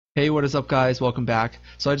Hey, what is up guys? Welcome back.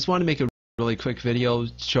 So I just want to make a really quick video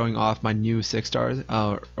showing off my new 6 stars,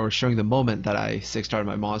 or showing the moment that I 6-starred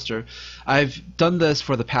my monster. I've done this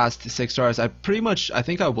for the past 6 stars. I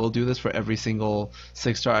think I will do this for every single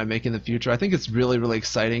 6 star I make in the future. I think it's really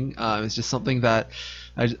exciting. It's just something that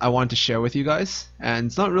I wanted to share with you guys, and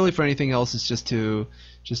it's not really for anything else. It's just to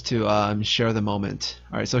share the moment.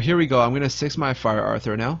 Alright, so here we go. I'm gonna 6 my Fire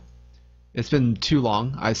Arthur now. It's been too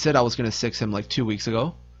long. I said I was gonna 6 him like 2 weeks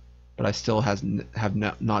ago, but I still have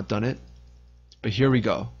not done it. But here we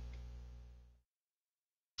go.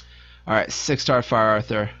 Alright, 6-star Fire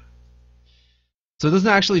Arthur. So it doesn't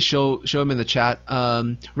actually show him in the chat.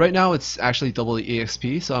 Right now it's actually double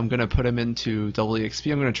EXP, so I'm gonna put him into double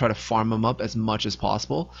EXP. I'm gonna try to farm him up as much as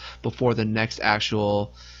possible before the next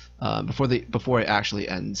actual before it actually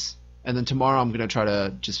ends. And then tomorrow I'm gonna try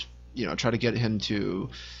to just try to get him to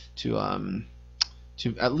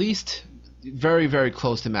at least very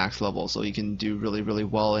close to max level, so he can do really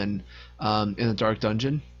well in a dark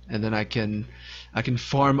dungeon, and then I can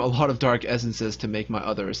farm a lot of dark essences to make my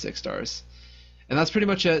other 6 stars. And that's pretty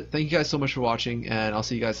much it. Thank you guys so much for watching, and I'll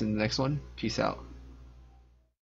see you guys in the next one. Peace out.